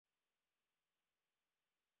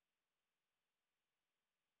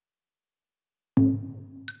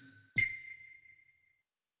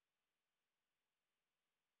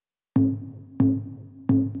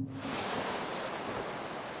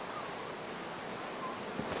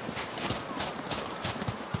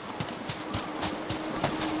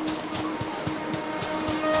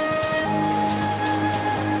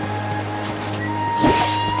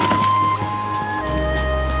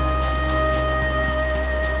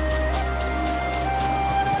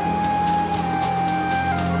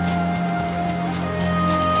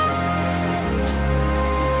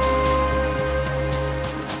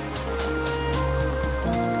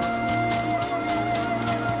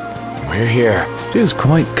Hear, hear. It is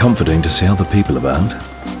quite comforting to see other people about.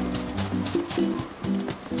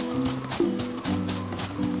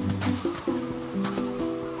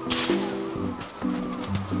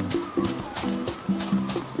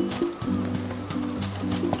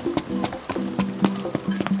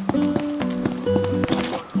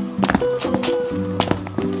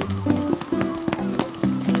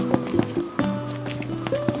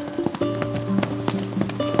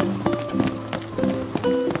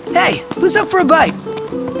 Hey, who's up for a bite?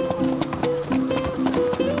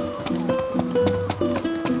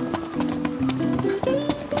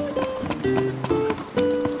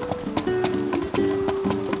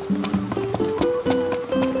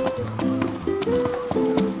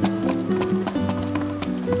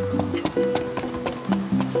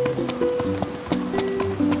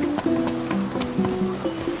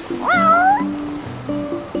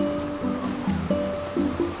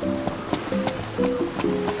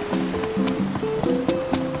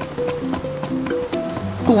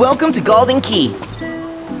 Welcome to Golden Key.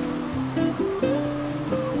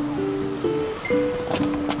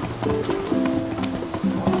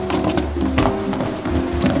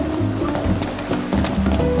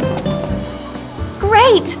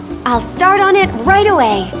 Great! I'll start on it right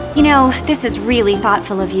away. You know, this is really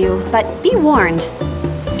thoughtful of you, but be warned.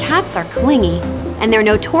 Cats are clingy, and they're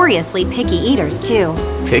notoriously picky eaters, too.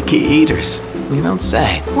 Picky eaters? You don't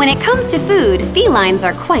say. When it comes to food, felines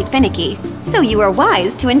are quite finicky. So you are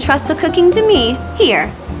wise to entrust the cooking to me.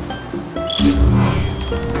 Here.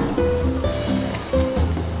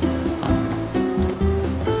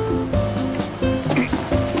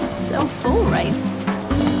 So full, right?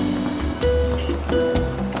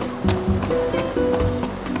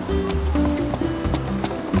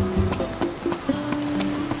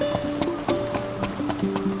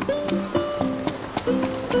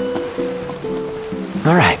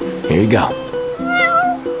 All right, here you go.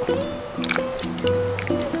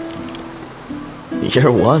 You're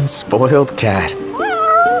one spoiled cat.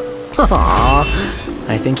 Aww,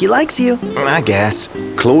 I think he likes you. I guess.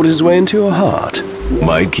 Clawed his way into her heart.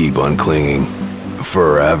 Might keep on clinging.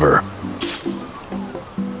 Forever.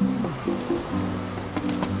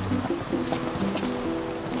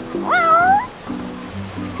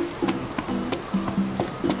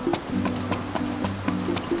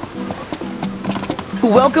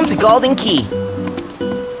 Welcome to Golden Key.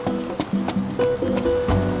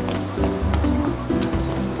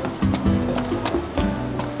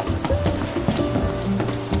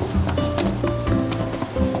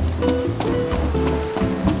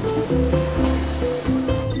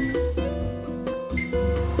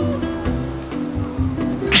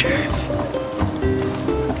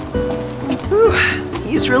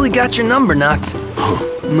 He's really got your number, Knox.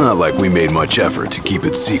 Not like we made much effort to keep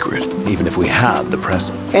it secret. Even if we had the press.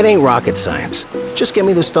 It ain't rocket science. Just give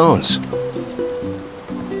me the stones.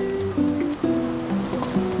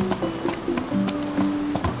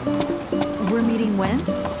 We're meeting when?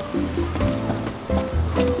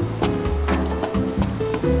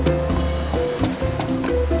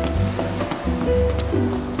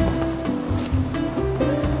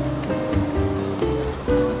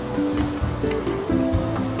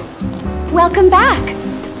 Welcome back!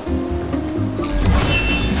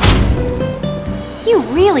 You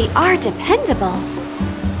really are dependable.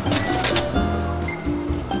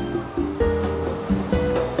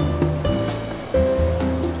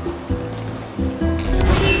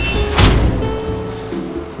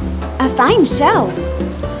 A fine show.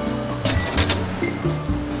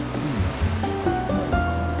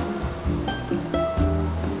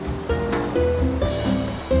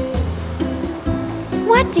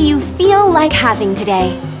 What do you feel like having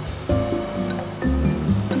today?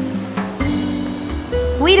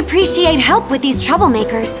 We'd appreciate help with these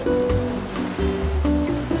troublemakers.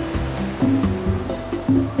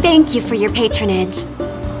 Thank you for your patronage.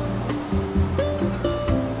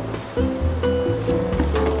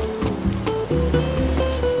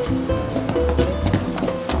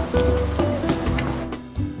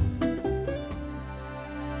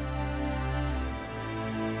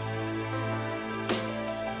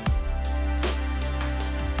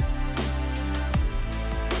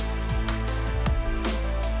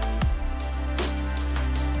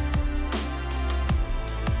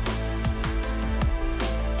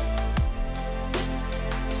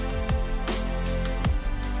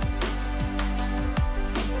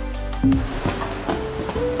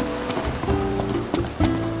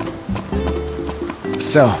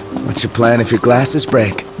 So, what's your plan if your glasses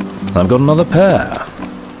break? I've got another pair.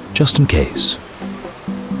 Just in case.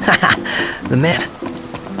 Haha, the man.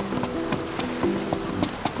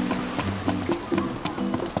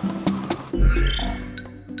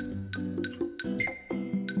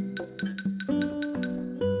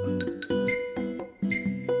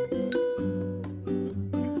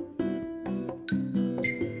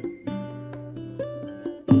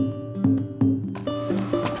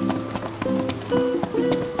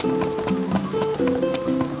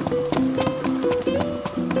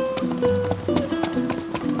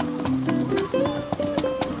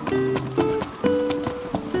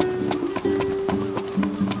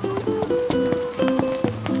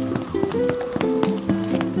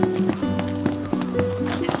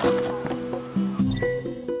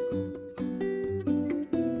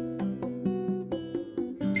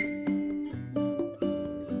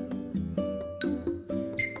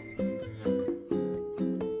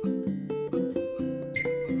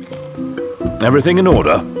 Everything in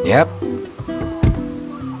order? Yep.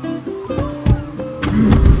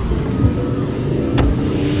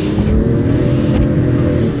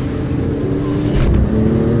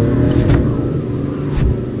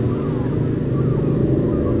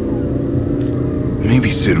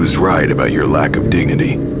 Maybe Sid was right about your lack of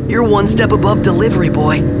dignity. You're one step above delivery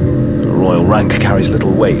boy. The royal rank carries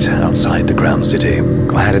little weight outside the Crown City.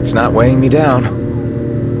 Glad it's not weighing me down.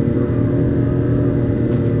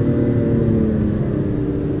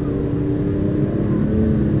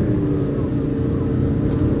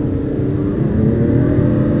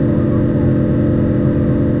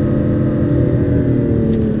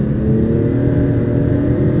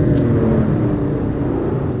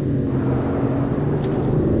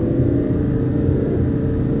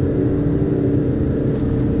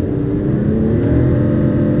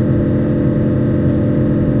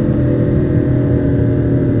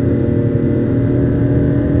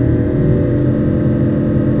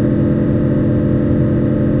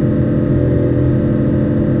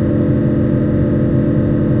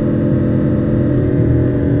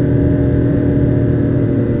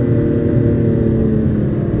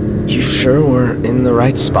 Sure we're in the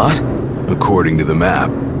right spot? According to the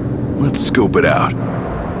map. Let's scope it out.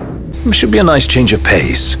 Should be a nice change of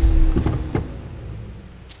pace.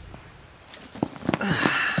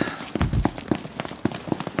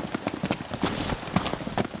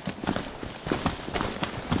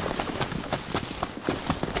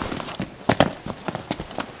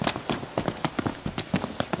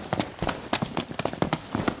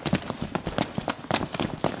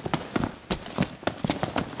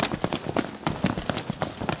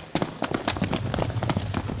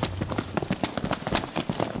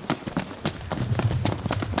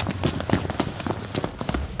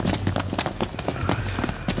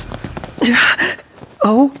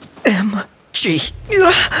 OMG.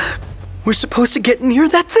 We're supposed to get near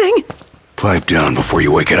that thing? Pipe down before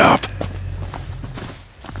you wake it up.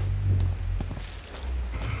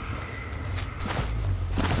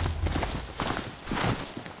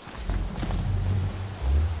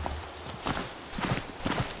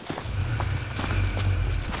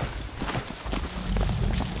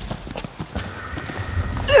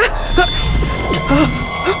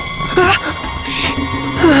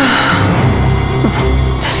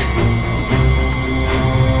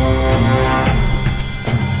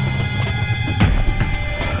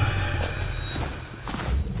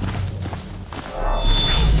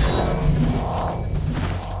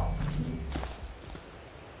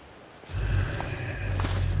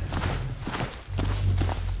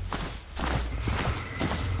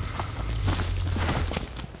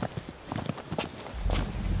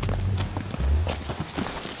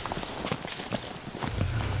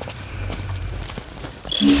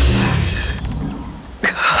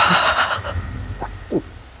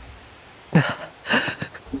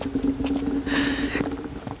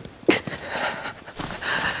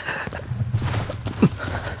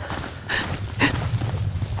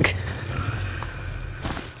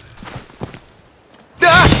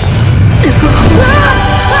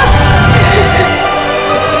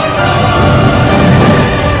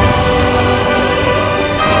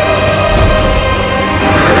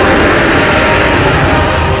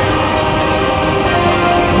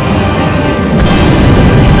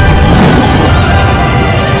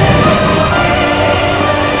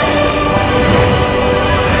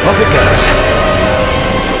 Off it goes.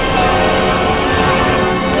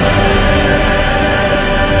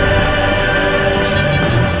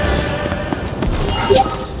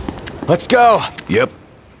 Let's go. Yep.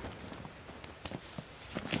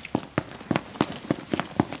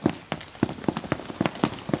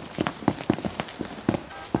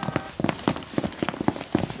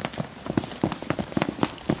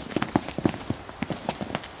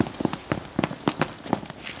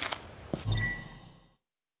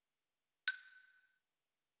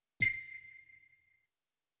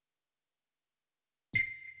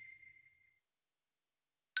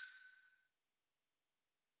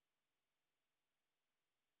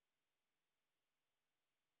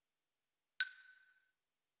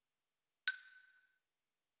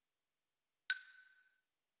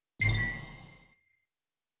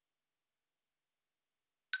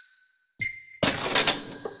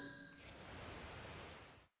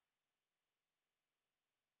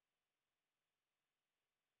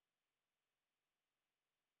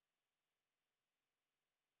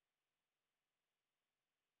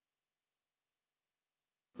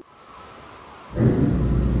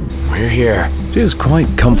 We're here. It is quite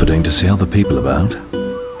comforting to see other people about.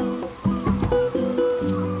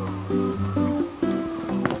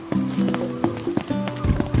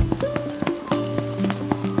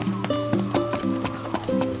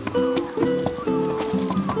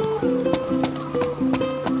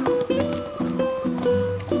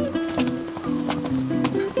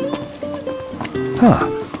 Huh.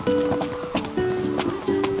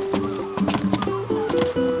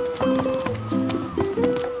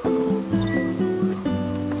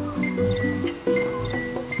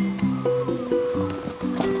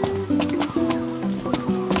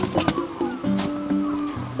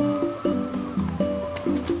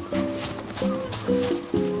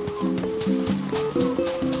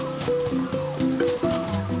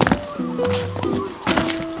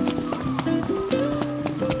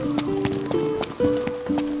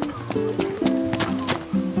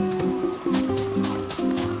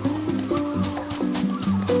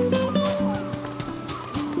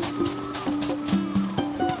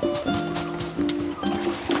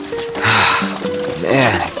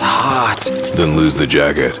 Man, it's hot. Then lose the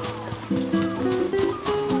jacket.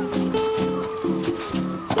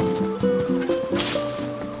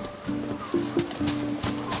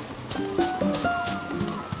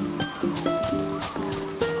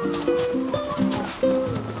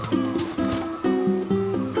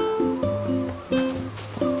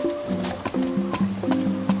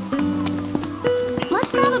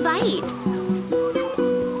 Let's grab a bite.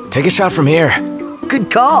 Take a shot from here. Good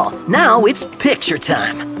call. Now it's picture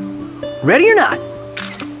time. Ready or not?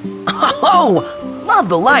 Oh, love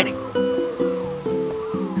the lighting.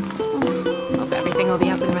 Hope everything will be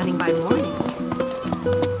up and running by morning.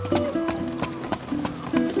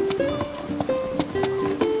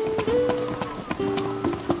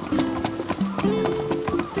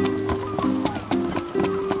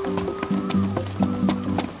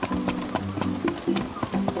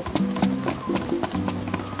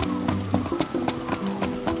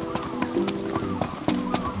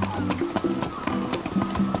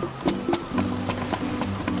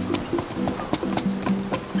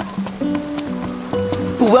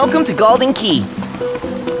 Welcome to Golden Key.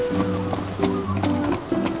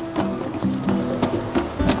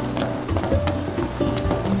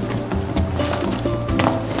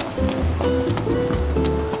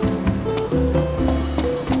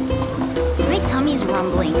 My tummy's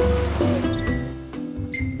rumbling.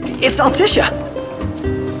 It's Altisha.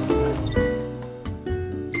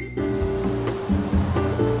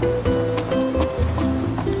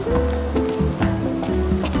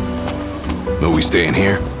 Are we staying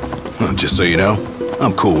here? Just so you know,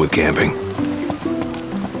 I'm cool with camping.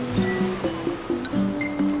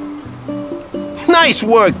 Nice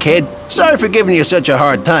work, kid. Sorry for giving you such a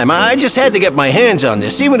hard time. I just had to get my hands on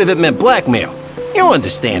this, even if it meant blackmail. You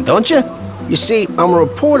understand, don't you? You see, I'm a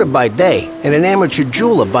reporter by day and an amateur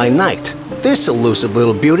jeweler by night. This elusive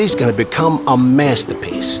little beauty's gonna become a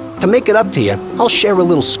masterpiece. To make it up to you, I'll share a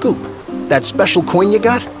little scoop. That special coin you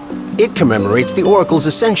got? It commemorates the Oracle's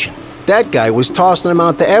ascension. That guy was tossing them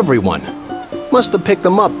out to everyone. Must have picked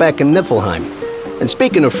them up back in Niflheim. And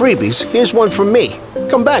speaking of freebies, here's one from me.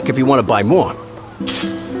 Come back if you want to buy more.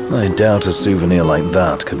 I doubt a souvenir like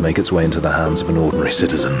that could make its way into the hands of an ordinary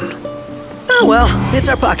citizen. Oh well, it's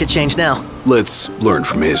our pocket change now. Let's learn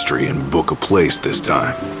from history and book a place this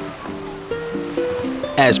time.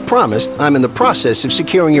 As promised, I'm in the process of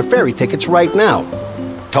securing your ferry tickets right now.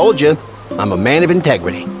 Told you, I'm a man of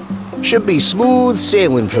integrity. Should be smooth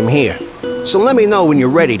sailing from here. So let me know when you're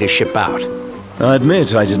ready to ship out. I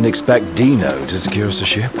admit I didn't expect Dino to secure us a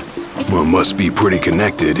ship. Well, must be pretty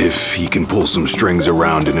connected if he can pull some strings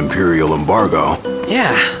around an Imperial embargo.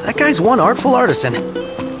 Yeah, that guy's one artful artisan.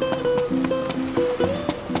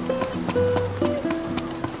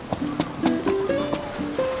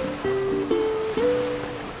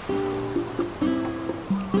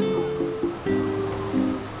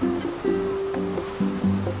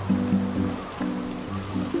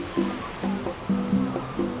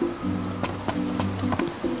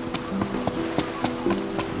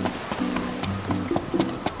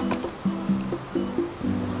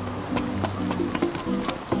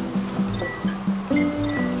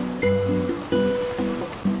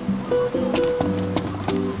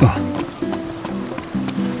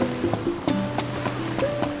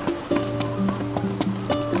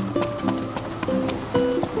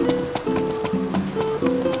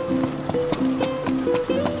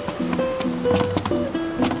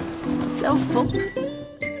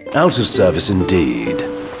 Out of service indeed.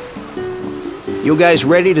 You guys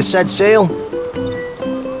ready to set sail?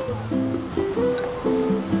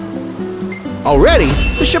 Already?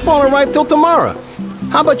 The ship won't arrive till tomorrow.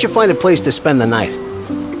 How about you find a place to spend the night?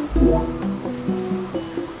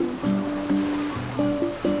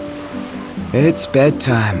 It's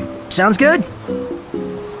bedtime. Sounds good.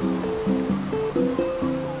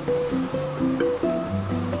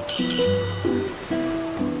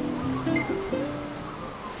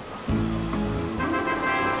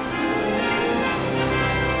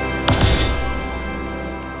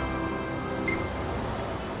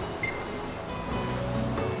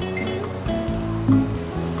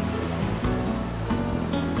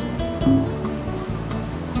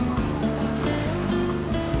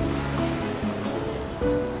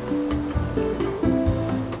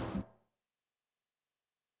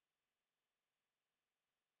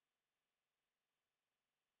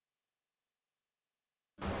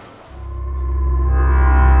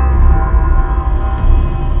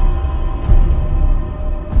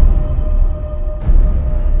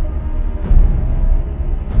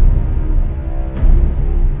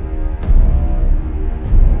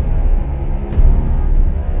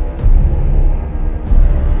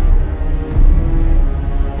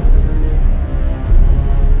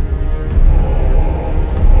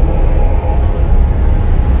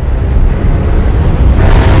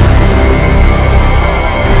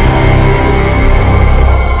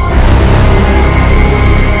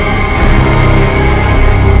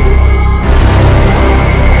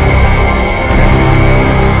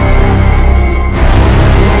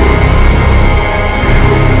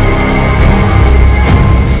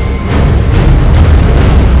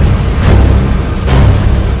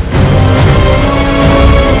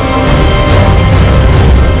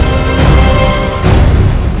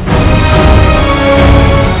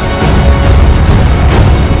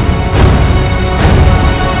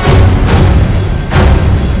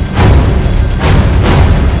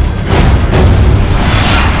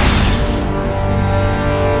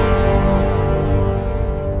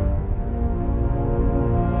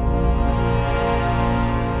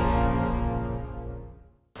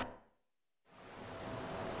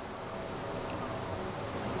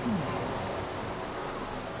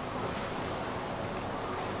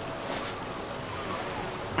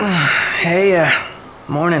 Hey,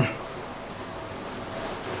 morning.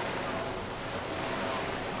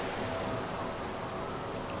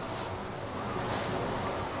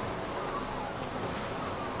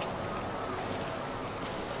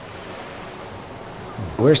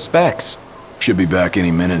 Where's Specs? Should be back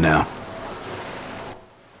any minute now.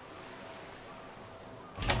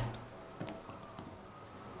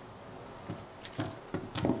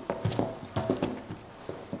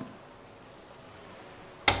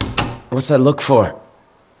 What's that look for?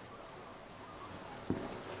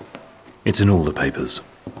 It's in all the papers.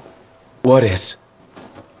 What is?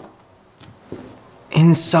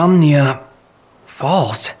 Insomnia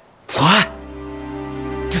Falls. What?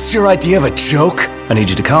 This your idea of a joke? I need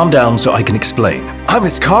you to calm down so I can explain. I'm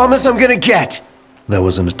as calm as I'm gonna get! There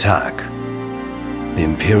was an attack. The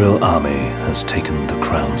Imperial Army has taken the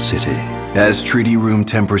Crown City. As treaty room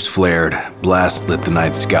tempers flared, blast lit the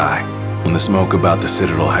night sky. When the smoke about the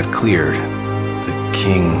Citadel had cleared, the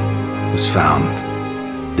king was found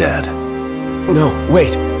dead. No,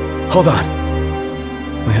 wait. Hold on.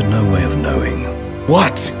 We had no way of knowing.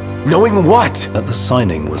 What? Knowing what? That the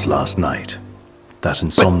signing was last night. That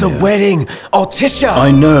insomnia... But the wedding! Altisha!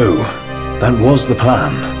 I know. That was the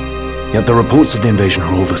plan. Yet the reports of the invasion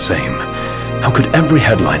are all the same. How could every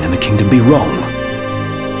headline in the kingdom be wrong?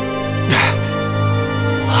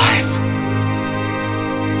 Lies.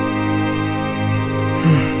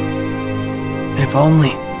 If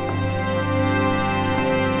only.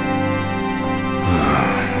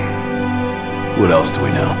 What else do we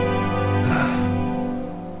know?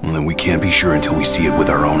 Well, then we can't be sure until we see it with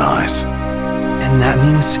our own eyes. And that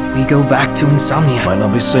means we go back to Insomnia. Might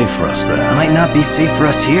not be safe for us there. Might not be safe for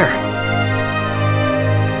us here.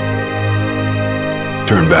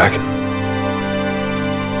 Turn back.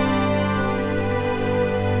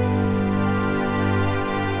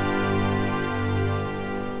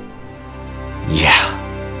 Yeah.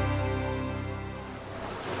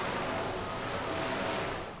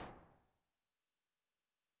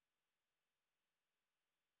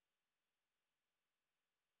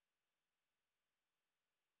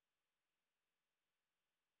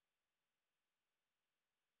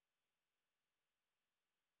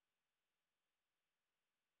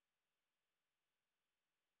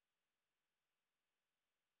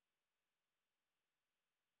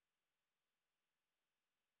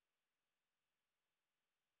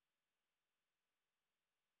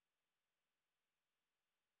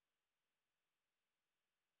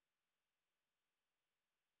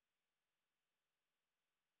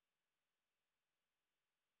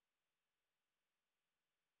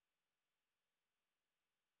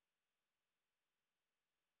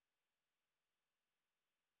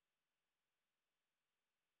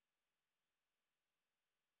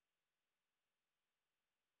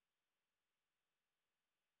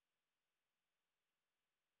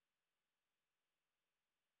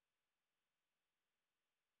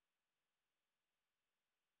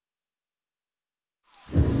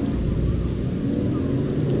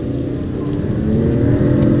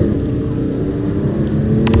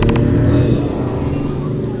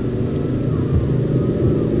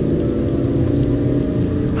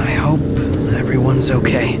 everyone's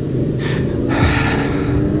okay.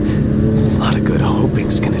 A lot of good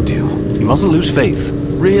hoping's gonna do. You mustn't lose faith.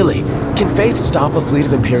 Really? Can faith stop a fleet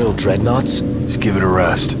of Imperial dreadnoughts? Just give it a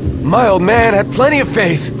rest. My old man had plenty of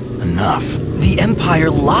faith. Enough. The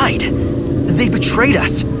Empire lied. They betrayed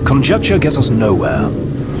us. Conjecture gets us nowhere.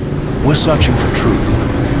 We're searching for truth.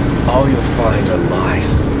 All you'll find are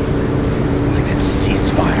lies. Like that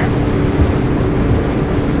ceasefire.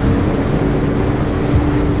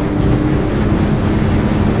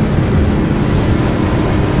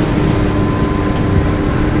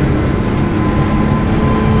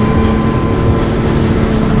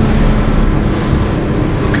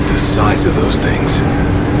 Look at the size of those things.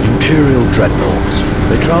 Imperial dreadnoughts.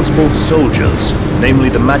 They transport soldiers, namely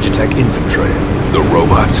the Magitech infantry. The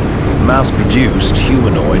robots? Mass-produced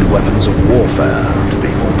humanoid weapons of warfare, to be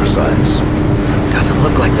more precise. Doesn't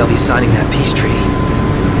look like they'll be signing that peace treaty.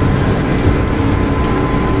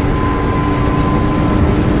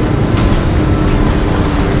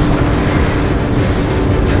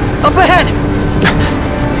 Up ahead!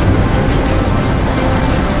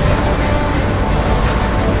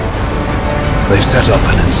 They've set up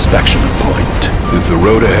an inspection point. If the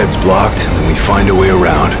road ahead's blocked, then we find a way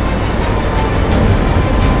around.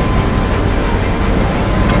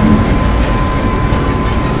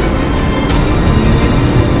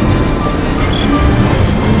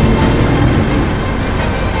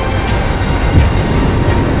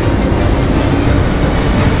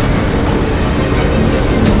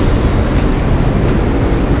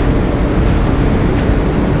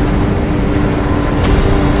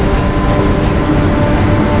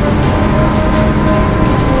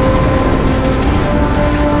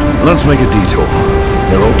 Let's make a detour.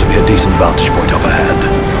 There ought to be a decent vantage point up ahead.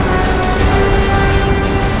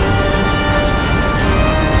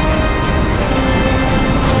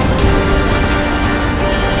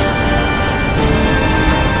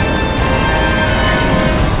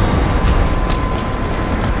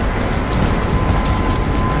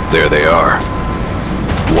 There they are.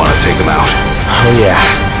 You want to take them out? Oh yeah.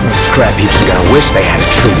 Those scrap heaps are gonna wish they had a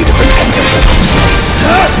treaty to protect them.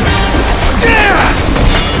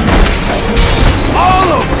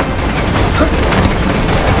 All over!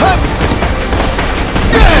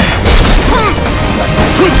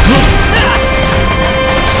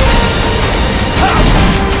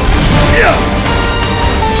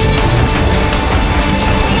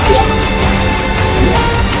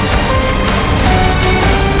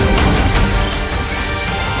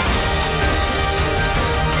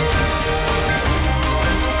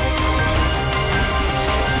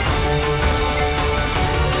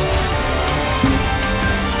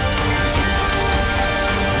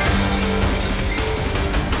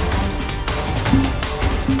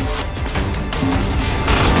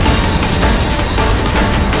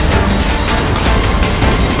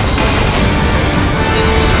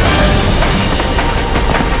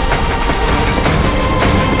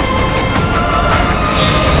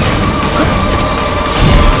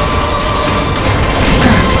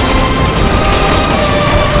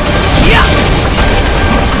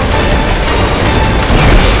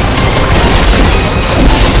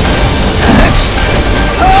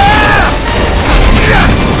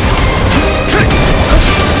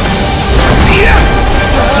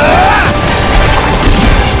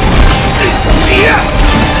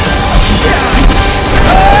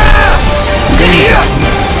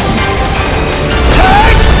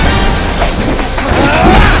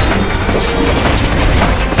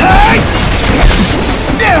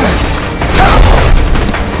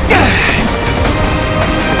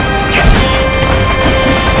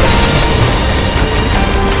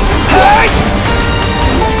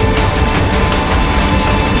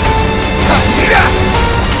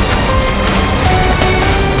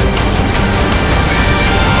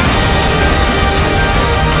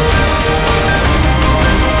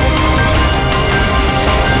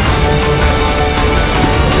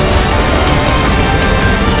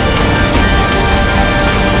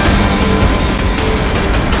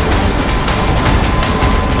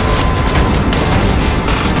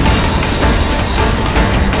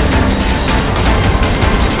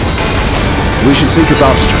 We should seek a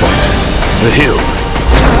vantage point. The hill.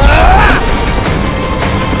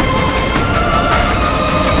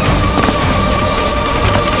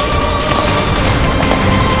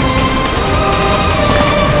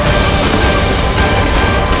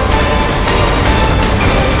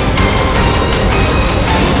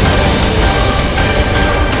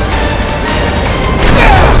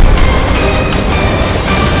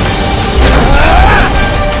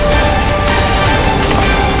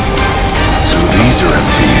 These are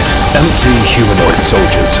MTs. Empty humanoid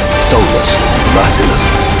soldiers, soulless,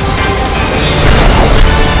 merciless.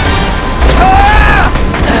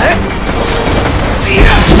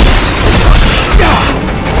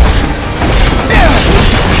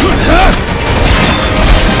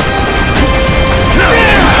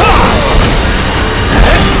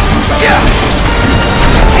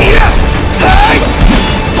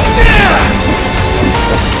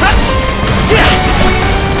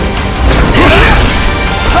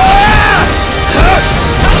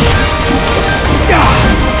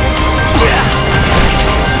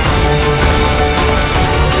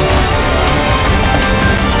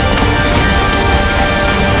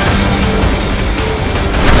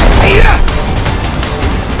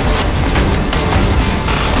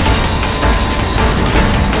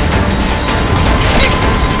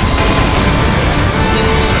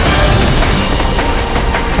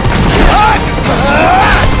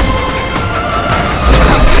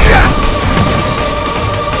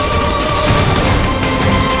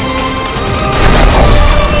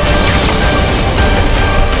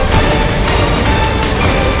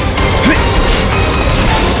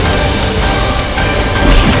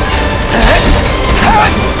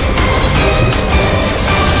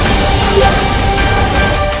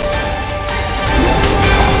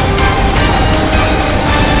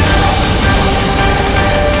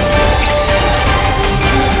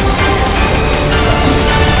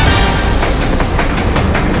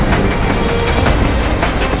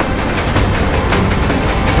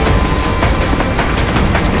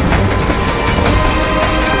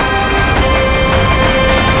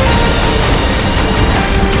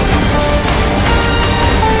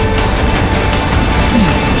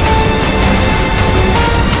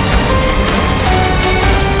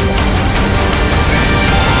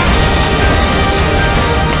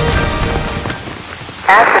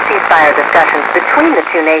 ceasefire discussions between the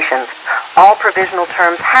two nations, all provisional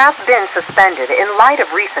terms have been suspended in light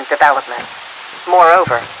of recent developments.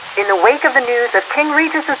 Moreover, in the wake of the news of King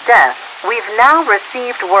Regis's death, we've now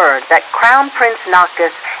received word that Crown Prince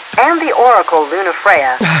Noctis and the Oracle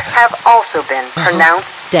Lunafreya have also been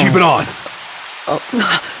pronounced dead. Keep it on.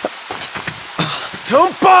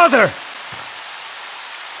 Don't bother!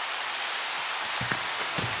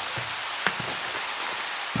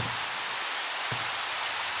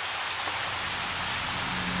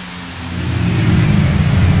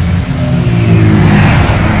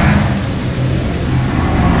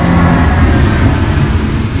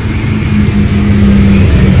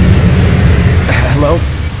 Hello?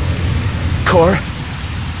 Core?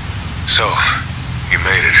 So, you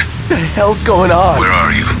made it. What the hell's going on? Where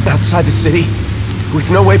are you? Outside the city,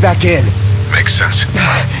 with no way back in. Makes sense.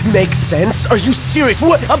 Makes sense? Are you serious?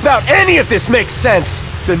 What about any of this makes sense?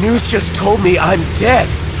 The news just told me I'm dead,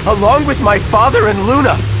 along with my father and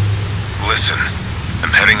Luna. Listen,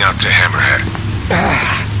 I'm heading out to Hammerhead.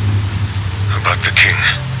 About the king.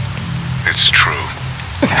 It's true.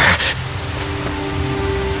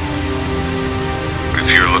 If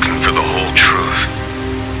you're looking for the whole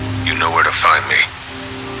truth, you know where to find me.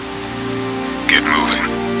 Get moving.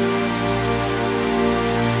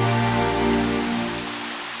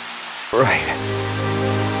 Right.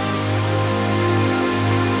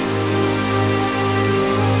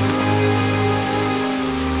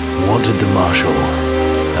 What did the Marshal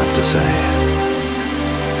have to say?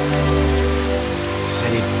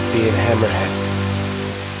 Said he'd be in Hammerhead.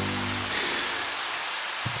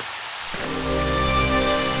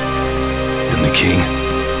 And the king?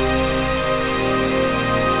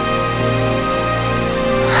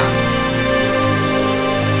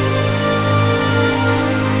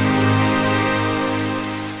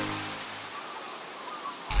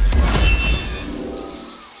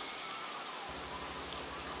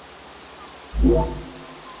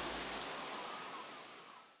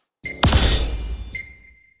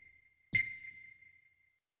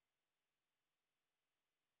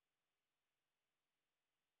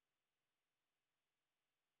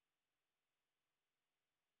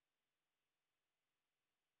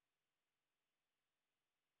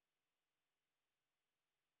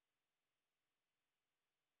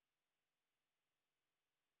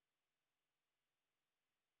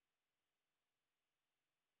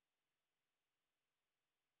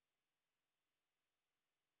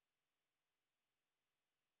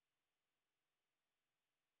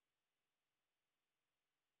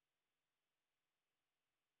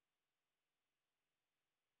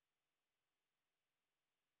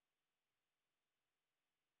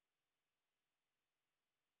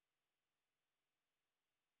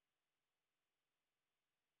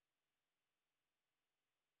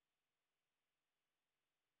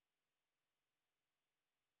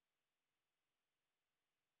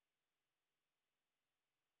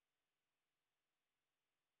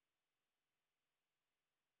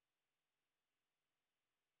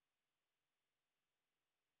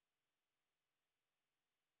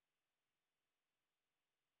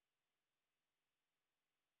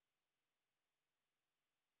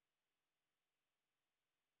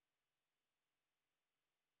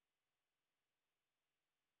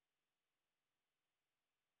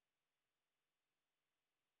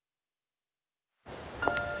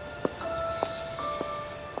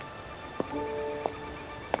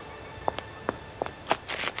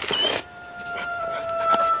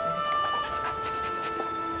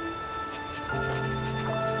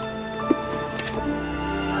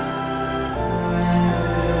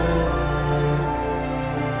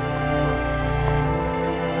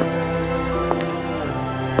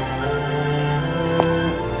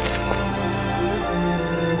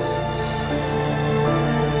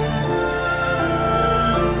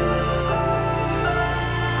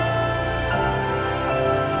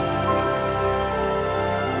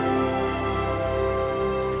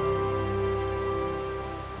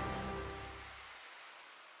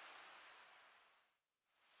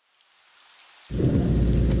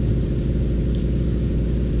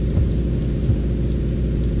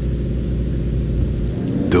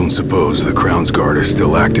 Don't suppose the Crown's Guard is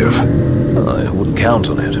still active? I wouldn't count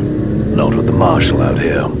on it. Not with the Marshal out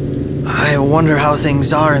here. I wonder how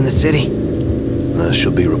things are in the city. There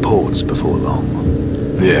should be reports before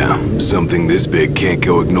long. Yeah, something this big can't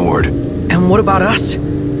go ignored. And what about us?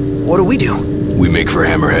 What do we do? We make for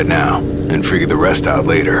Hammerhead now, and figure the rest out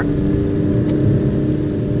later.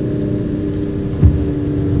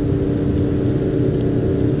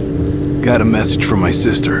 Got a message from my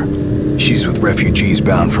sister. She's with refugees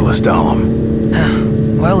bound for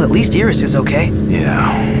Lestalem. Well, at least Iris is okay.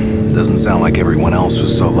 Yeah, doesn't sound like everyone else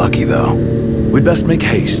was so lucky, though. We'd best make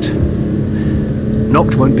haste.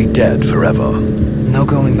 Noct won't be dead forever. No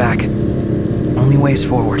going back. Only ways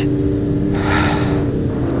forward.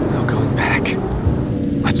 No going back.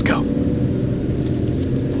 Let's go.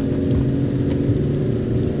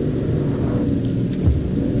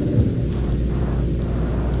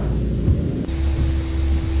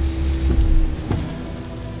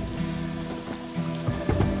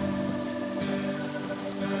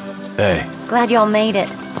 Hey. Glad y'all made it.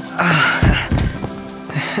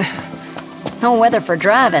 No weather for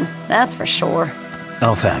driving, that's for sure.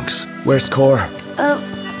 Oh, thanks. Where's Core?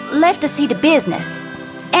 Left to see to business.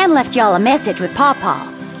 And left y'all a message with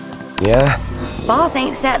Pawpaw. Yeah? Boss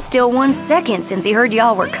ain't sat still 1 second since he heard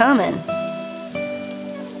y'all were coming.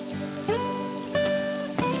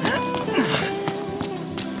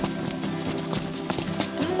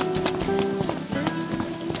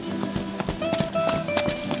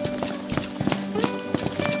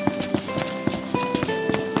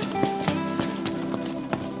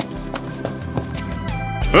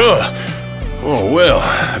 Oh,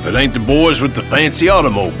 well, if it ain't the boys with the fancy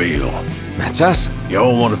automobile. That's us.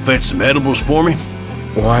 Y'all want to fetch some edibles for me?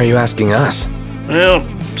 Why are you asking us? Well,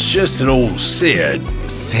 it's just that old Sid.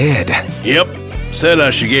 Sid? Yep, said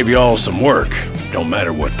I should give y'all some work, don't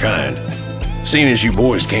matter what kind. Seeing as you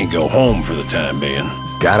boys can't go home for the time being.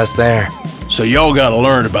 Got us there. So y'all gotta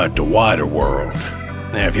learn about the wider world.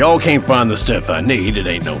 Now, if y'all can't find the stuff I need, it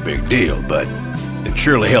ain't no big deal, but it'd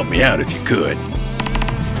surely help me out if you could.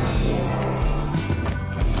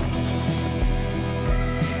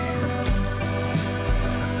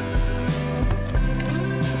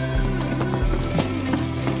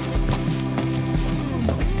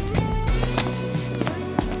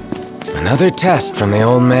 Another test from the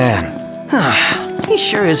old man. He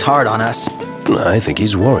sure is hard on us. I think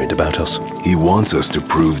he's worried about us. He wants us to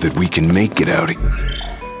prove that we can make it out here.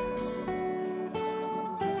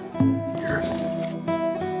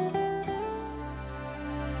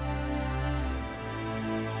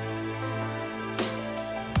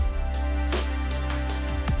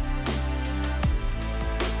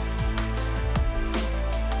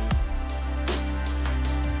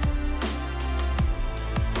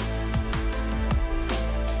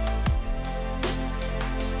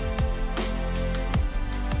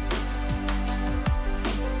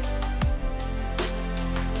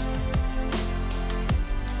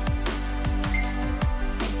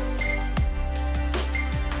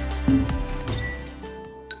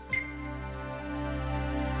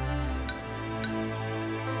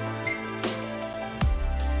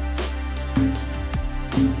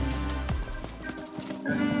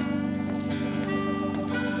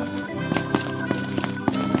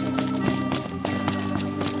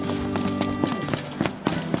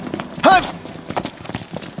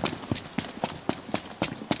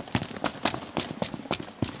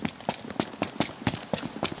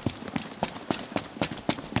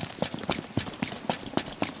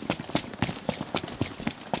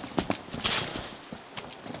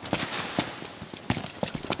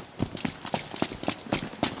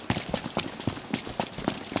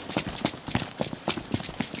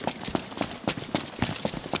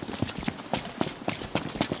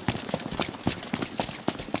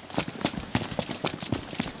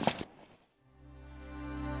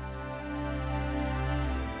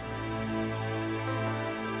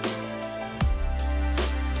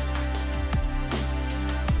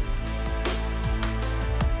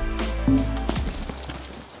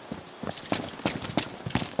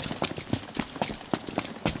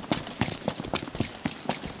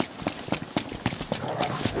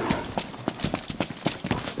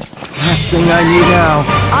 thing I need now.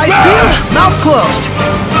 Eyes peeled, mouth closed.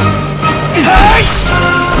 Hey!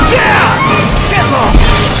 Yeah! Get lost!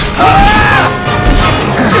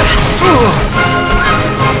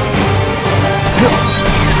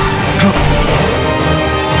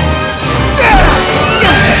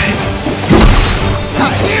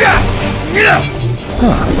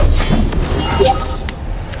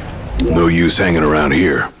 No use hanging around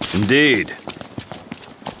here. Indeed.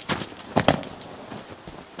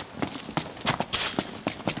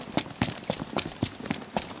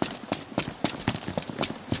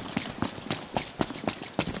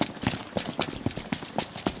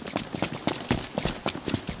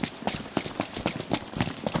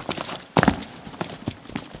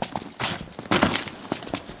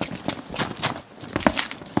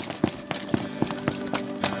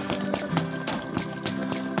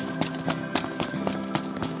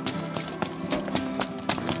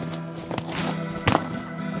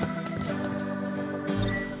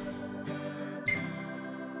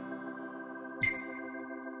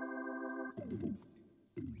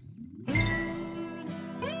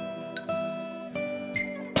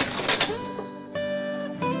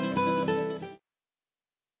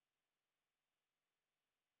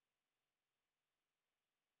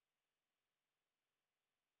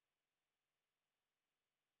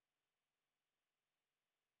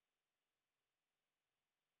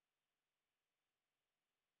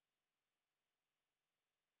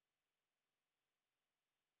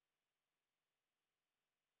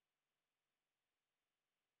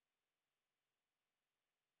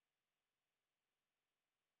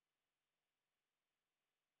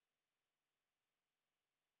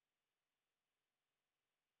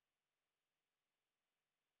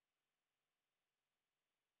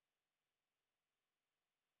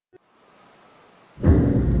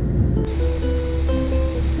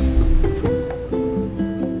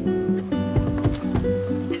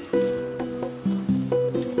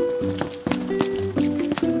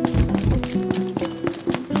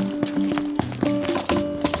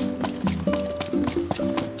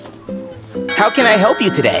 How can I help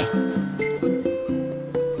you today?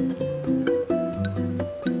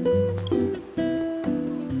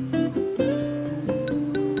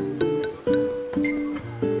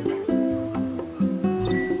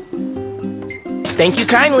 Thank you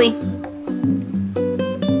kindly.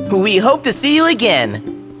 We hope to see you again.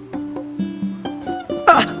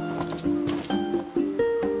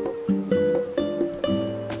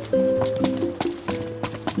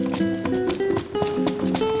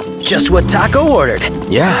 Just what Taco ordered.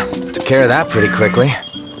 Yeah, took care of that pretty quickly.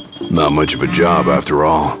 Not much of a job after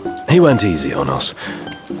all. He went easy on us.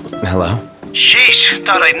 Hello? Sheesh,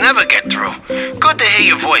 thought I'd never get through. Good to hear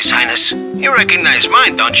your voice, Highness. You recognize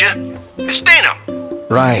mine, don't you? It's Dino.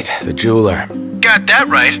 Right, the jeweler. Got that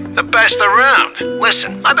right. The best around.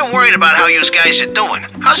 Listen, I've been worried about how you guys are doing.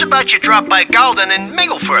 How's about you drop by Galden and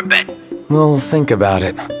mingle for a bit? We'll think about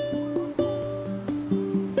it.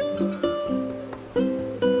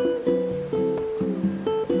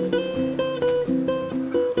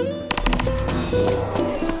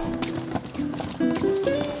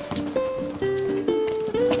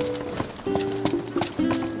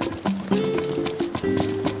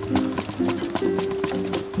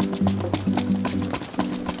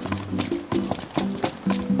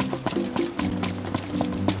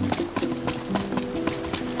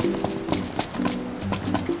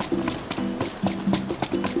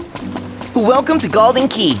 Welcome to Golden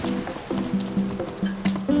Key.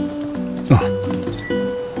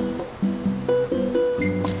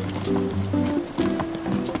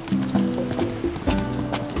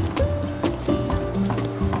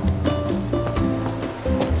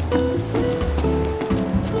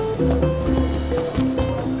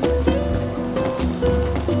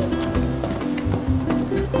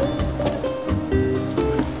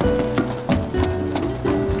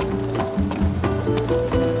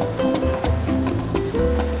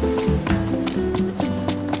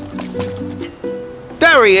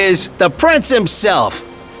 There he is, the prince himself.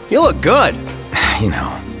 You look good. You know.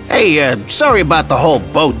 Hey, sorry about the whole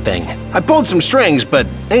boat thing. I pulled some strings, but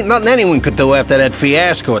ain't nothing anyone could do after that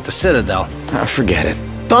fiasco at the Citadel. Forget it.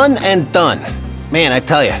 Done and done. Man, I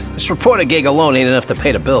tell you, this reporter gig alone ain't enough to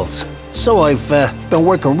pay the bills. So I've been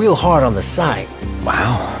working real hard on the side.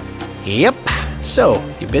 Wow. Yep. So,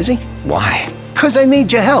 you busy? Why? 'Cause I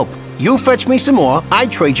need your help. You fetch me some more, I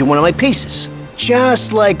trade you one of my pieces.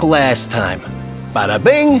 Just like last time. Bada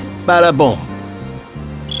bing, bada boom.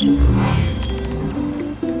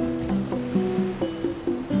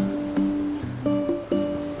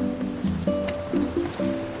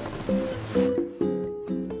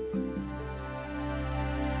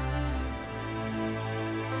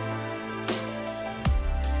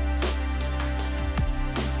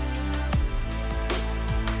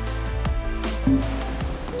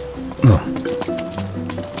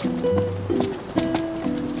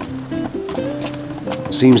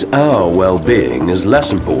 Seems our well-being is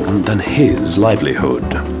less important than his livelihood.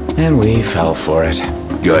 And we fell for it.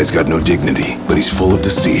 Guy's got no dignity, but he's full of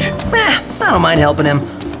deceit. I don't mind helping him,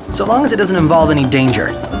 so long as it doesn't involve any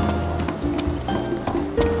danger.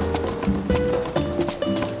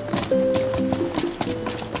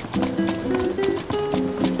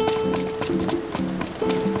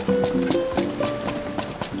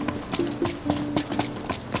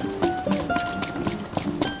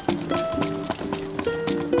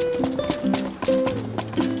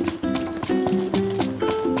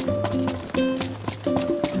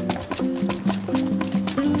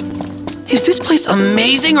 Is this place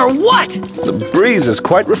amazing or what? The breeze is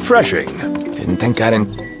quite refreshing. Didn't think I'd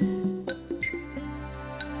enjoy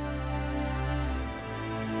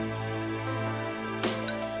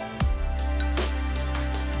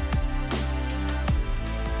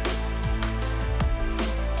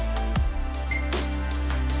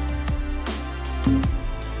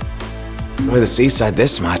the seaside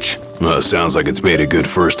this much. Well, sounds like it's made a good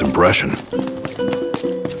first impression.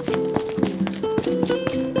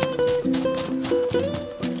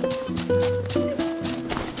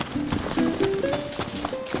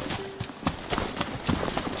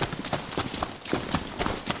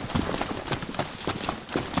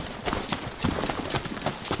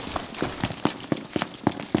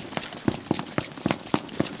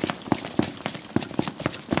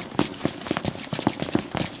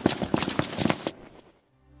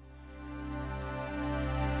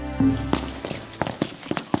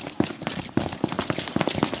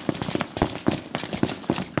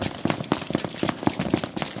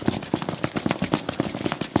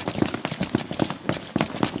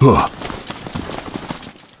 Huh.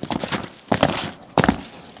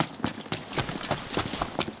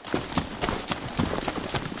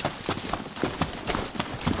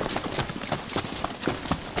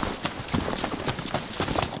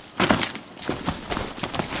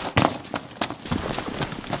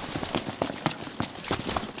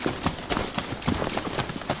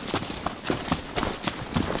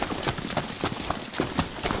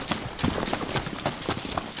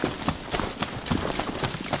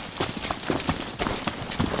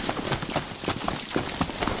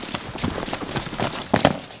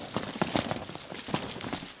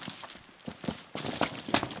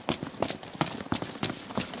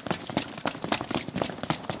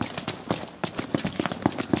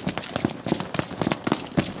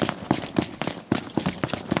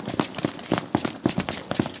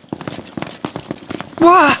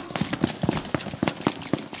 Wah!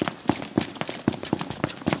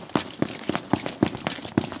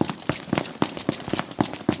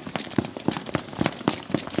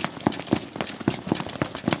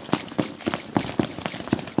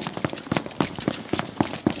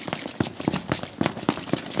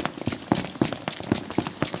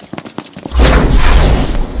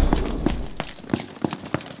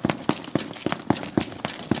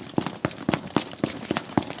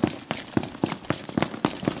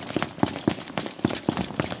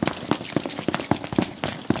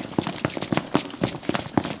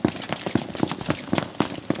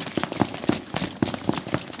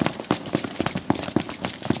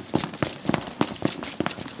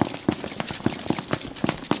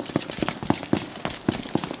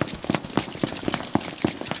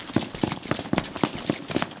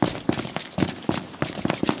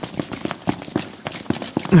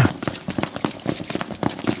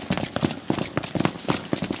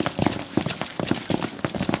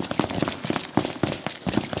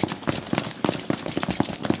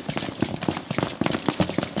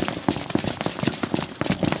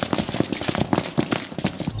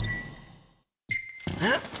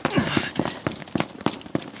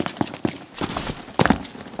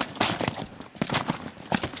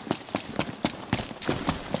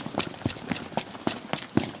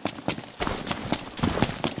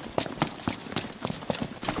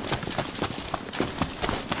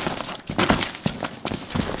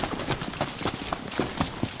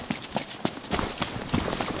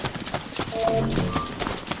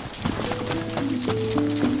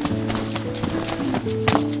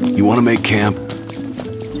 You want to make camp?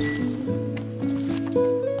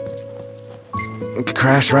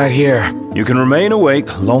 Crash right here. You can remain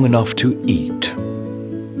awake long enough to eat.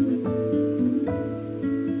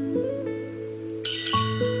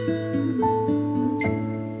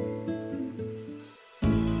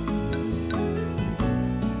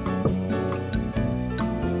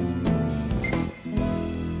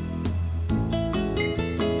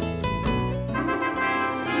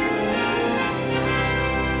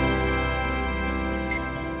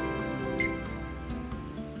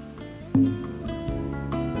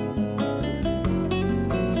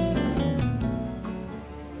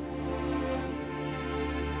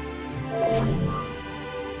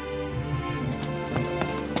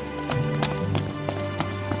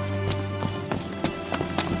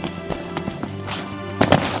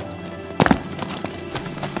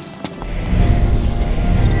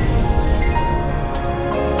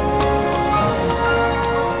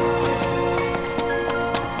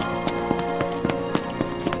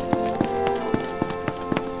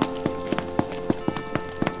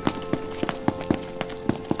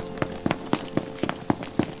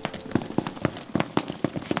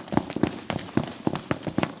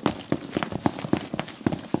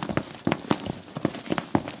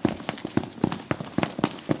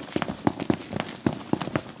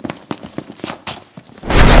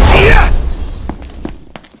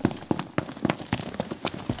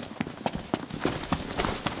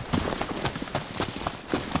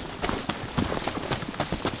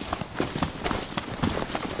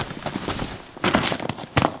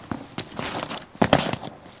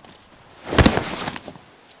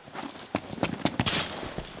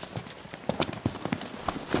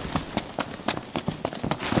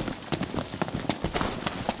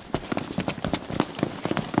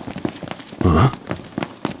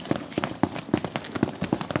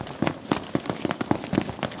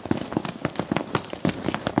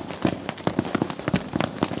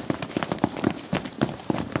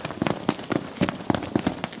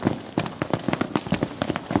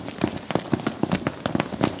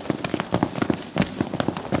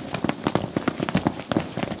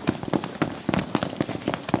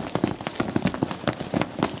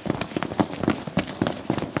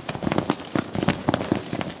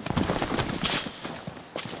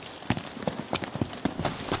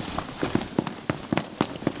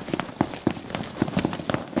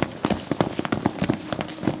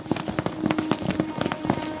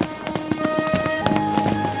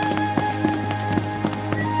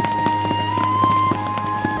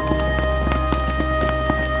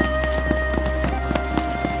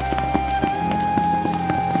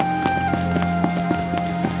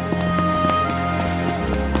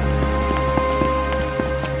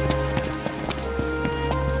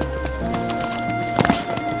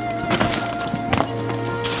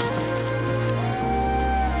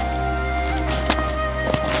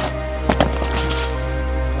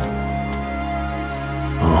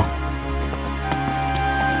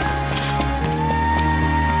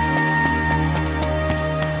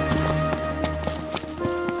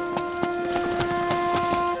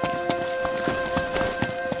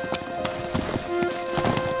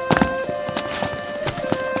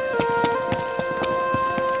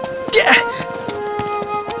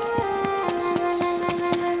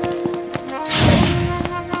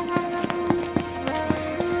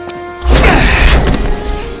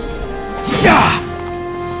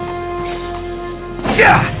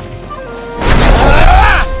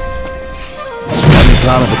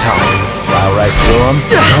 Plan of attack. Plow right through them.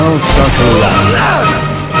 I'll circle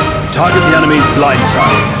around. Target the enemy's blind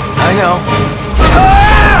side. I know.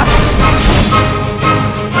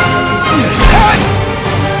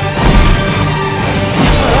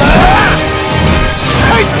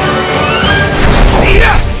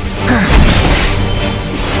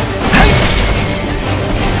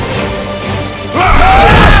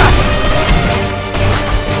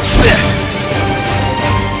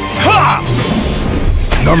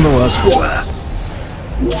 None the worse for wear.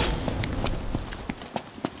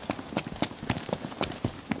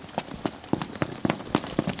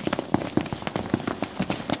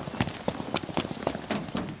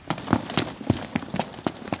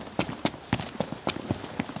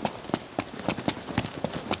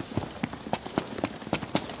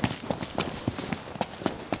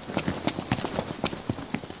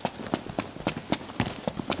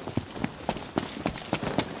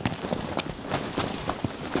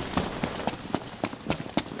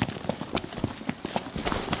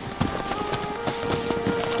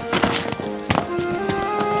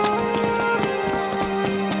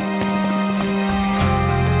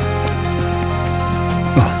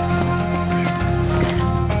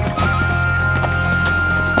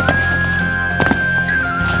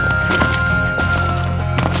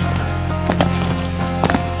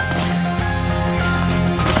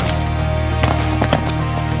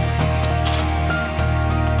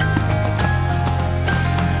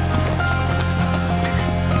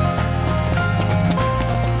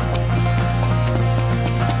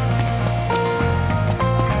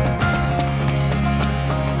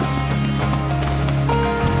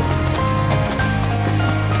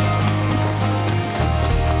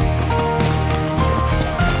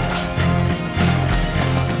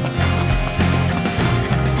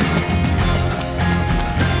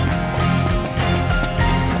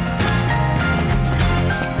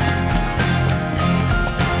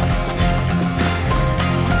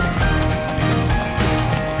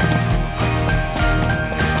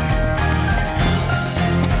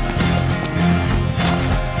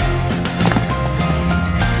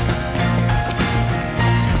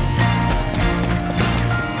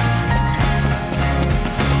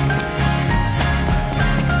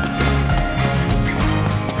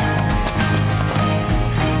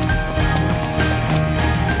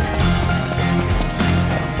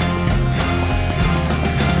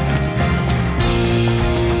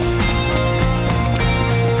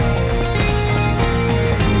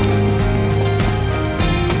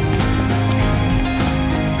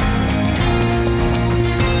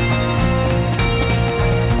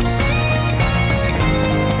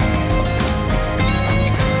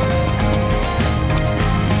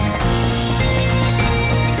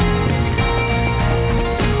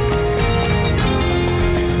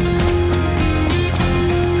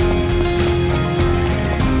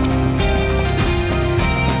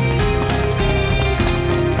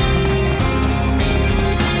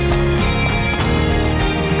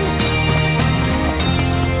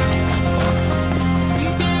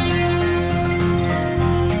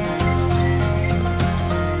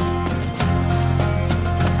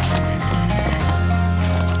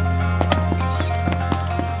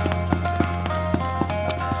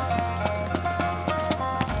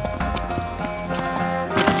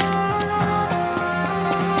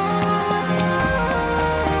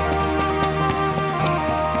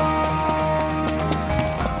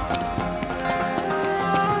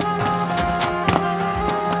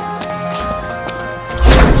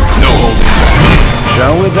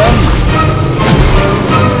 then.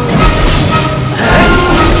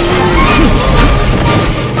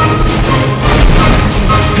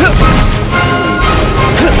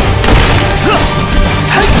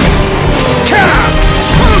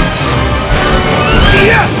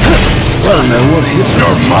 Don't know what hit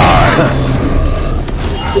your mark.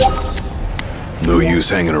 No use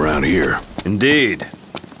hanging around here. Indeed.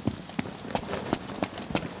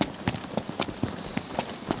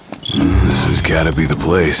 This has gotta be the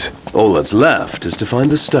place. All that's left is to find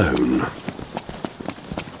the stone.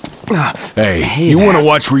 Hey, you wanna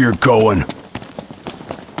watch where you're going?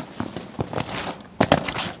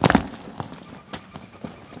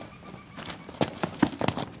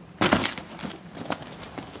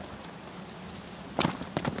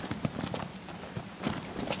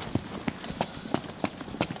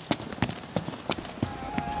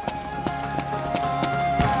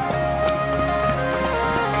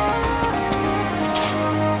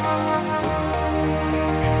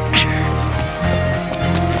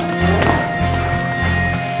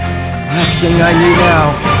 Thing I knew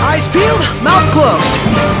now. Eyes peeled, mouth closed.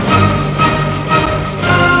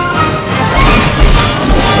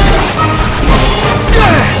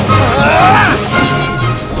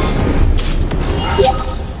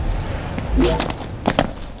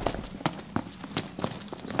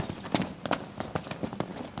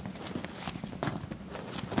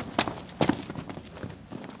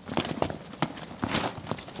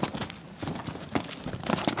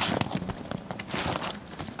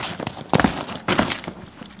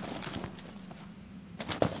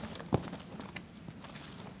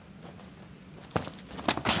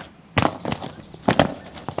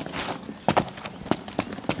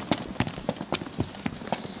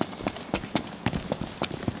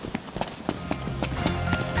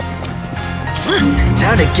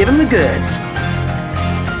 Time to give him the goods.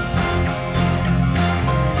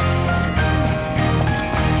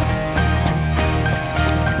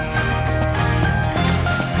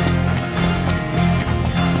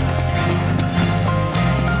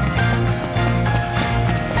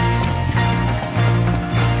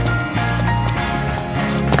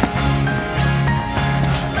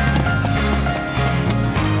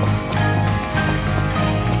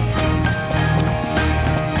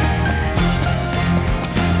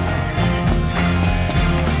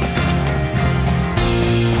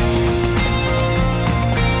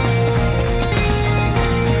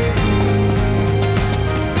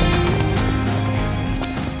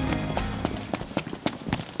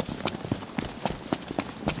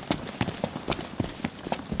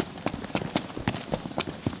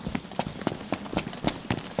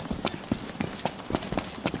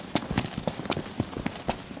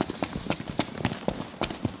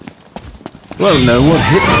 Well, no one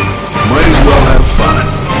hit me. Might as well have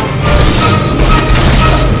fun.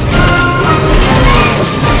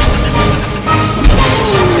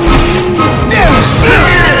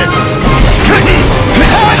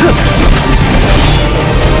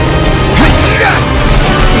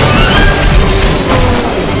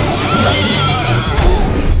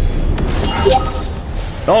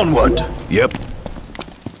 Onward. Yep.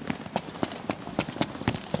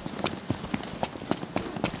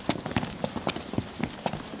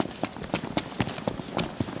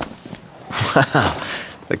 Wow,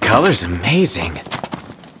 the color's amazing.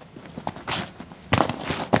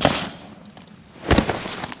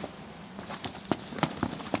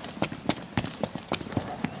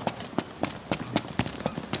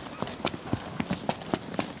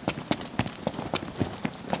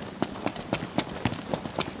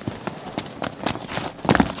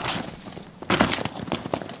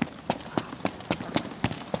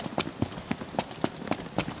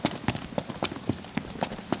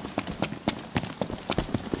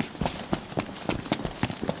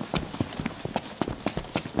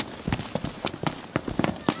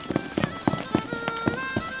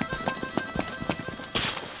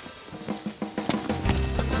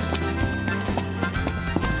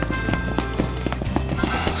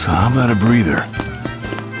 So how about a breather?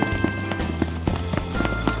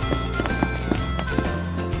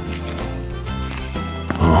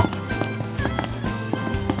 Huh?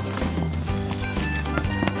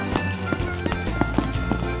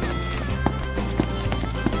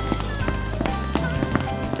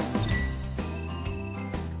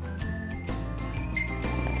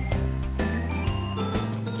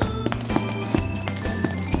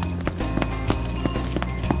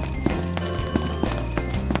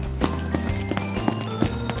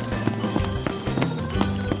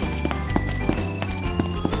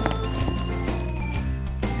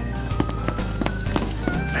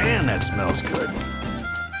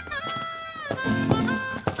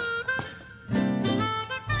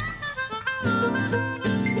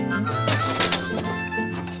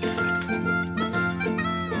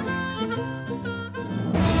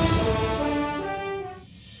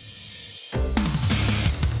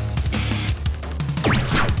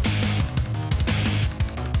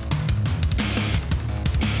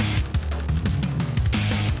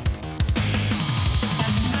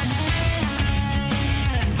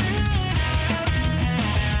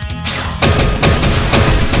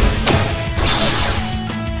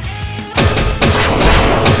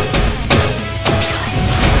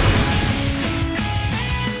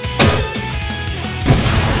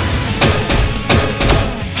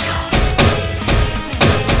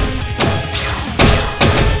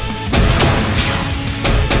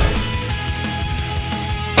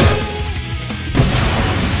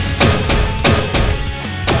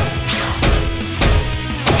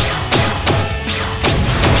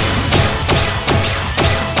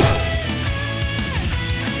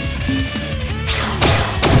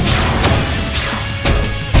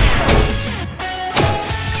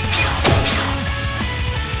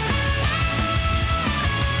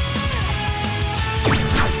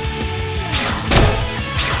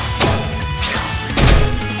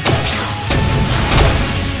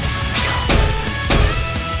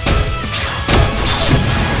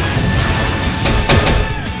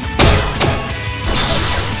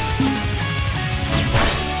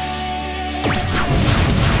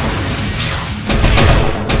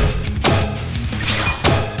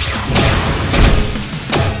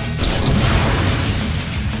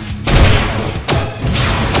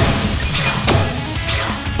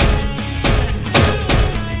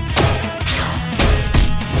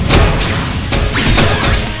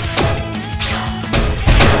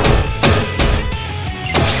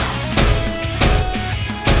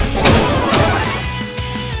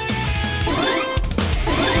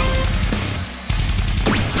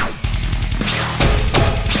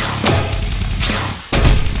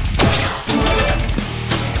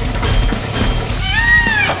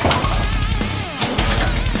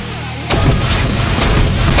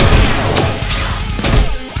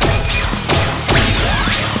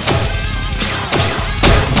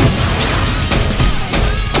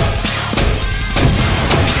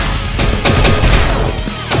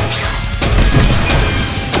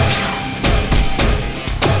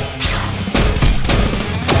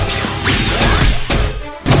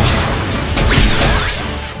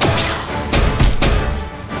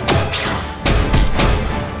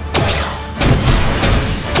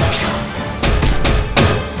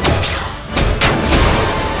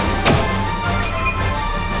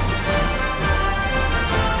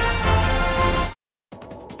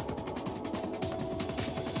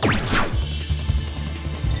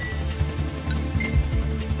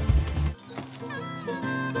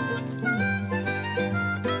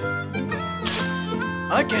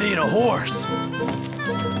 I could eat a horse.